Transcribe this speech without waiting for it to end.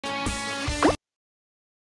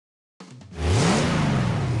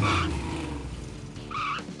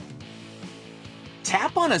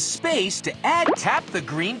on a space to tap the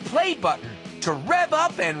green play button to rev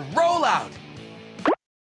up and roll out.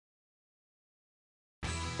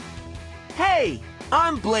 Hey,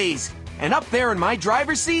 I'm Blaze, and up there in my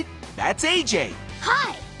driver's seat, that's AJ.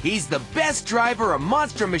 Hi! He's the best driver a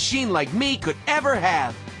monster machine like me could ever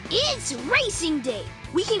have. It's racing day!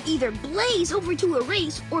 We can either blaze over to a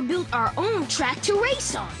race or build our own track to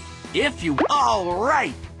race on. All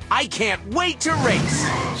right! I can't wait to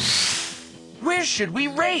race! Where should we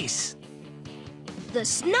race? The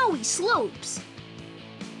snowy slopes.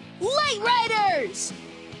 Light Riders!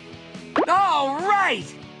 All right!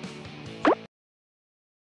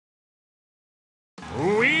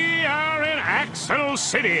 We are in Axle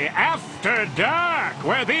City after dark,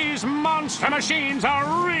 where these monster machines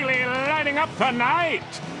are really lighting up the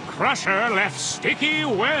night. Crusher left sticky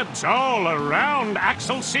webs all around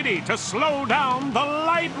Axle City to slow down the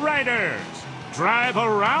Light Riders. Drive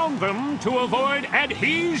around them to avoid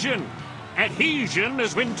adhesion. Adhesion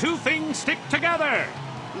is when two things stick together.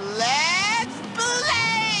 Let's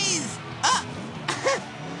blaze!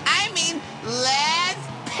 Let's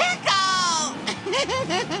pickle!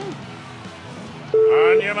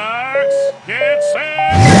 On your marks, get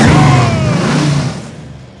set,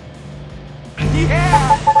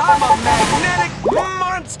 Yeah! I'm a magnetic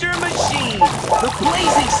monster machine! The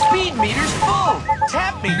blazing speed meter's full!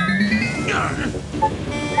 Tap me!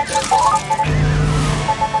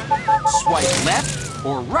 Swipe left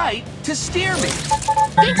or right to steer me.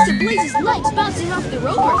 Thanks to Blaze's lights bouncing off the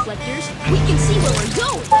road reflectors, we can see where we're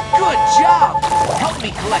going. Good job! Help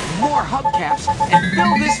me collect more hubcaps and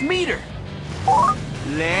fill this meter.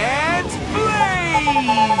 Let's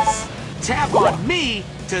blaze! Tap on me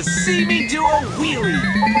to see me do a wheelie.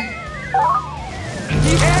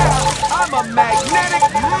 Yeah! I'm a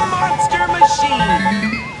magnetic monster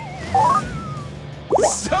machine!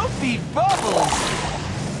 Soapy bubbles!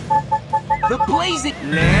 The blazing...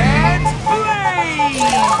 Let's blaze!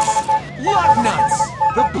 Lug nuts!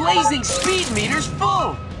 The blazing speed meter's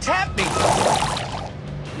full! Tap me!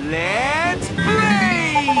 Let's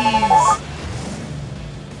blaze!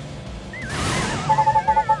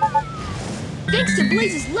 Thanks to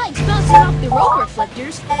Blaze's lights bouncing off the road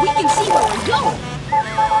reflectors, we can see where we're going.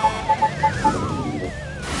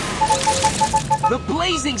 The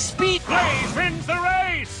blazing speed... Blaze wins the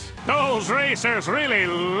race! Those racers really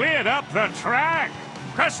lit up the track.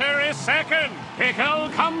 Crusher is second. Pickle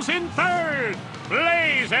comes in third.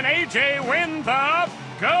 Blaze and AJ win the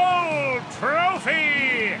gold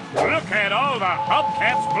trophy. Look at all the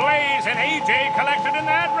hubcaps Blaze and AJ collected in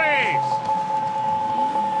that race.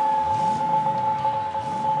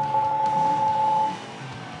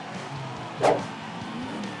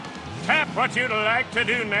 Tap what you'd like to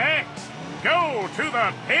do next. Go to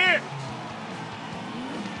the pit.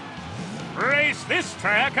 Race this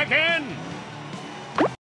track again.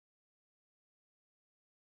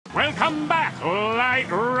 Welcome back, Light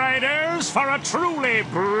Riders, for a truly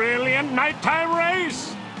brilliant nighttime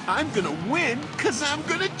race. I'm gonna win, cause I'm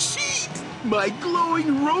gonna cheat! My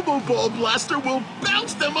glowing Robo-Ball blaster will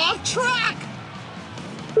bounce them off track!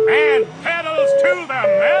 And pedals to the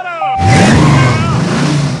metal!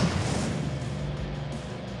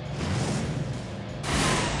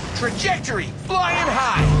 Trajectory flying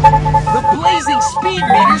high! The blazing speed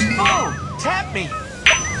meter's full! Tap me!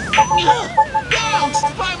 Bounced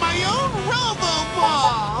by my own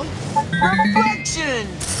Robo-Ball! Reflection!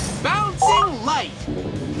 Bouncing light!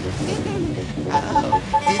 Oh,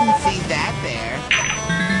 didn't see that there.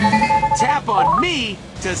 Tap on me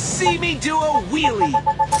to see me do a wheelie!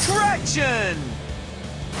 Traction!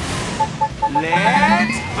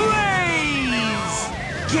 Let's blaze!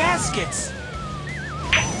 Gaskets!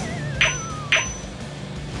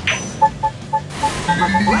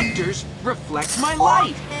 Reflectors reflect my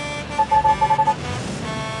light!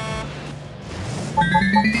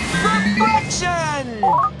 Reflection!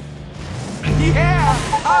 Yeah!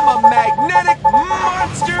 I'm a magnetic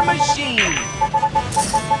monster machine!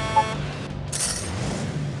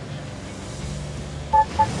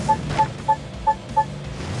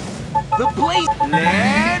 The blaze...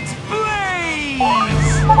 Let's blaze!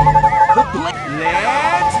 The blaze...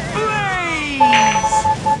 Let's blaze!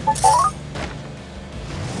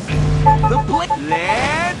 The blaze...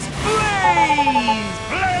 Let's blaze!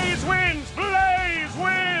 Blaze wins! Blaze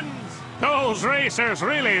wins! Those racers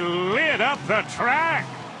really lit up the track.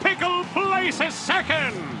 Pickle places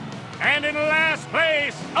second. And in last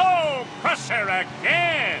place, oh, Crusher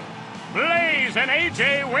again. Blaze and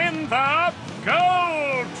AJ win the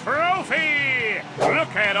gold trophy.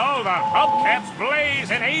 Look at all the hubcaps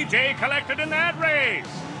Blaze and AJ collected in that race.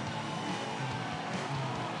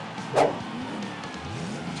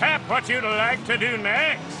 Tap what you'd like to do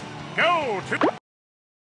next. Go to...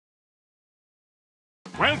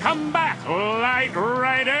 Welcome back, Light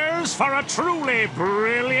Riders, for a truly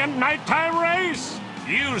brilliant nighttime race.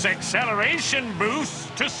 Use acceleration boosts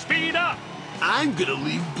to speed up. I'm gonna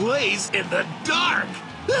leave Blaze in the dark!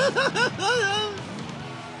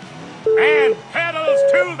 And pedals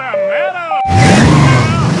to the meadow.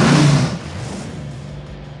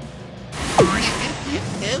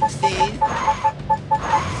 Oopsies.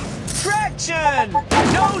 Traction!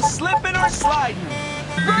 No slipping or sliding.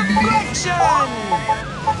 Reflection!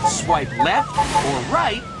 Swipe left or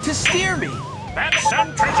right to steer me. That's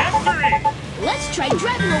some trajectory. Let's try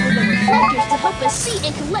driving over the reflectors to help us see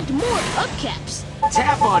and collect more hubcaps.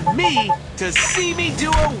 Tap on me to see me do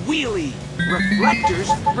a wheelie. Reflectors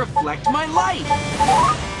reflect my light.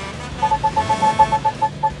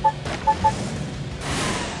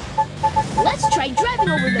 Let's try driving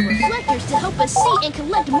over the reflectors to help us see and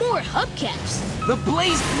collect more hubcaps. The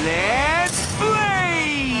blaze. Let's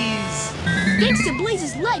blaze! Thanks to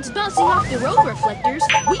Blaze's lights bouncing off the road reflectors,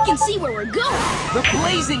 we can see where we're going. The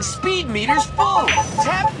blazing speed meter's full.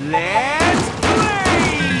 Tap. Let's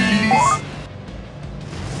blaze!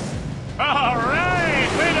 All right,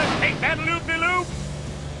 way to take that loop-de-loop.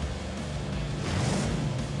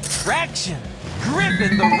 Traction. Grip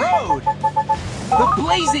in the road. The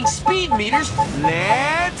blazing speed meters.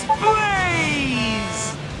 Let's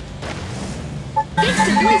blaze! Thanks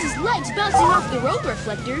to Blaze's lights bouncing off the road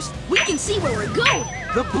reflectors, we can see where we're going.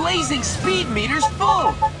 The blazing speed meter's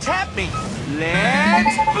full. Tap me.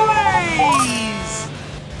 Let's blaze!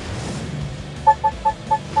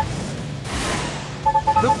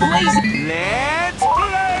 The blazing. Let's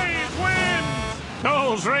Blaze wins!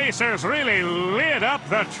 Those racers really lit up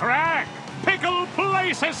the track. Pickle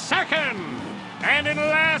places second. And in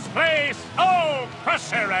last place, oh,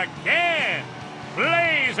 Crusher again.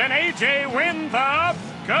 Blaze and AJ win the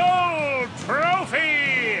gold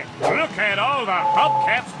trophy. Look at all the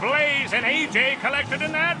hubcaps Blaze and AJ collected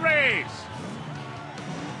in that race.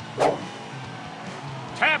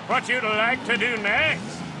 Tap what you'd like to do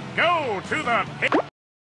next. Go to the pit.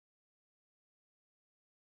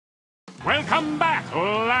 Welcome back,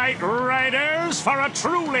 Light Riders, for a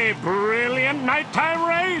truly brilliant nighttime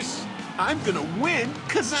race. I'm gonna win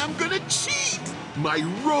because I'm gonna cheat! My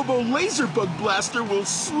Robo Laser Bug Blaster will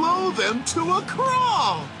slow them to a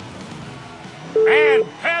crawl! And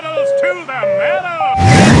pedals to the meadow.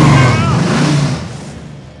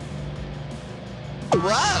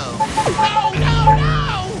 Whoa.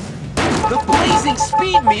 No! The blazing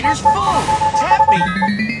speed meter's full. Tap me.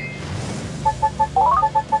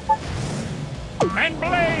 And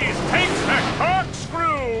Blaze takes the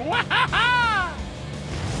corkscrew. Wahaha!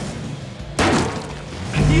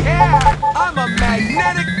 Yeah, I'm a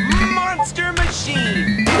magnetic monster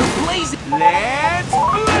machine. The blazing. Let's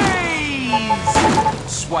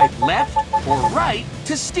blaze! Swipe left or right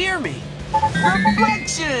to steer me.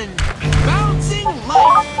 Reflection! Bouncing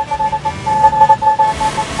light!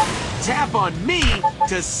 Tap on me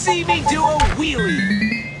to see me do a wheelie.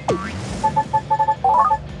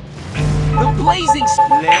 The blazing.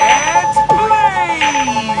 Let's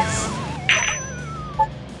blaze!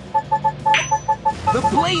 The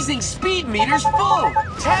blazing speed meter's full.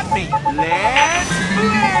 Tap me. Let's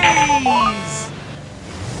blaze!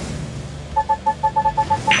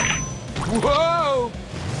 Whoa!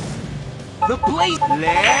 The blaze.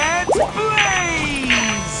 Let's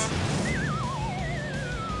blaze!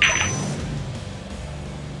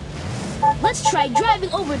 Let's try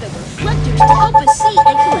driving over the reflectors to help us see and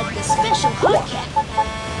collect the special hubcap.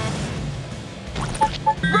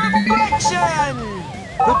 Reflection!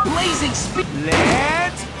 The blazing speed.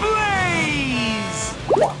 Let's blaze!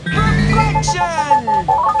 Reflection!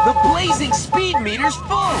 The blazing speed meter's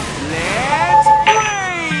full. Let's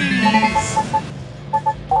blaze!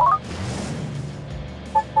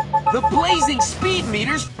 The blazing speed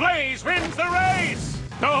meter's. Blaze wins the race.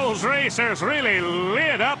 Those racers really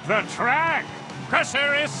lit up the track.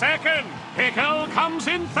 Crusher is second. Pickle comes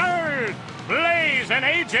in third. Blaze and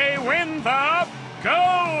AJ win the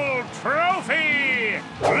gold trophy.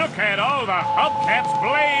 Look at all the hubcaps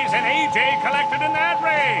Blaze and AJ collected in that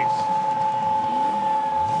race.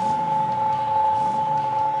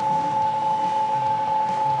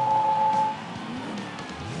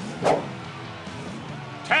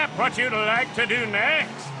 Tap what you'd like to do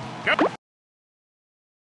next. Go.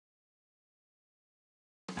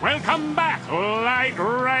 Welcome back, Light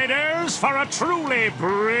Riders, for a truly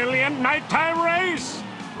brilliant nighttime race.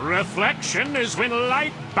 Reflection is when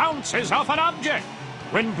light bounces off an object.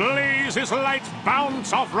 When Blaze's lights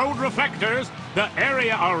bounce off road reflectors, the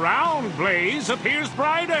area around Blaze appears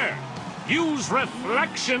brighter. Use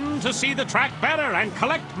reflection to see the track better and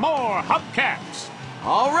collect more hubcaps.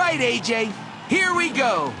 All right, AJ, here we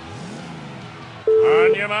go.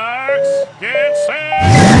 On your marks, get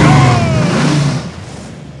set,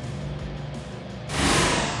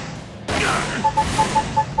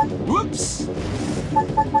 Whoops!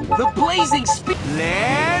 The blazing speed.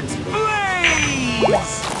 Let's blaze!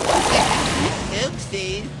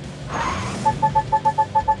 Oopsies.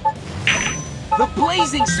 The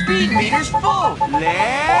blazing speed meter's full.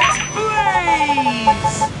 Let's blaze!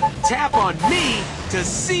 Tap on me to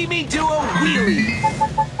see me do a wheelie.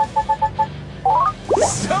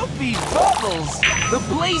 Soapy bubbles! The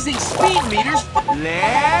blazing speed meter's full.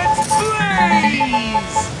 Let's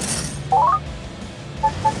blaze!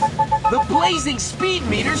 The blazing speed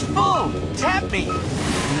meter's full. Tap me.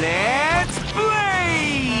 Let's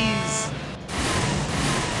blaze!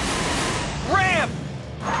 Ramp!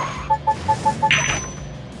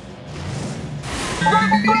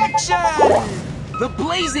 Reflection! The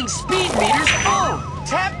blazing speed meter's full.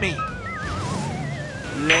 Tap me.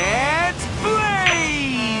 Let's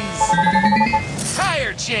blaze!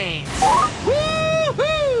 Tire chains!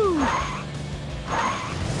 Woohoo!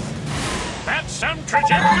 that's some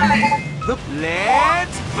trajectory.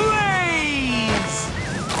 Let's blaze!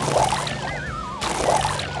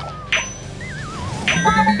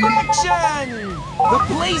 Reflection! The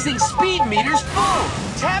blazing speed meter's full.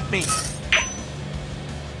 Tap me.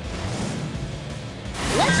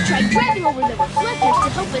 Let's try driving over the reflectors to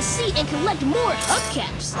help us see and collect more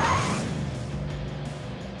hubcaps.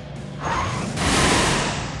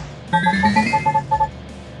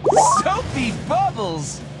 Soapy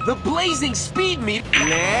bubbles! The blazing speed meter.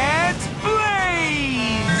 Let's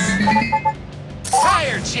blaze!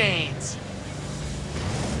 Tire chains!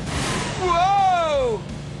 Whoa!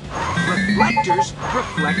 Reflectors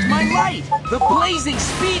reflect my light. The blazing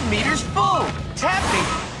speed meter's full. Tap me.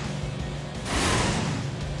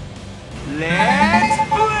 Let's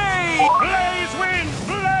blaze! Blaze wins!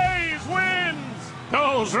 Blaze wins!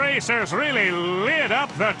 Those racers really lit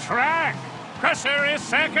up the track. Crusher is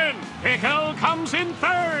second. Pickle comes in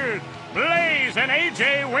third. Blaze and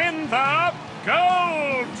AJ win the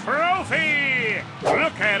gold trophy.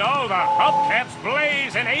 Look at all the hubcaps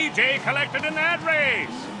Blaze and AJ collected in that race.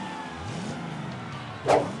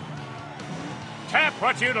 Tap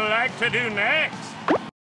what you'd like to do next.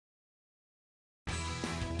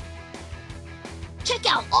 Check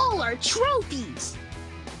out all our trophies!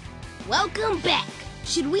 Welcome back!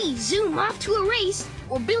 Should we zoom off to a race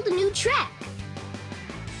or build a new track?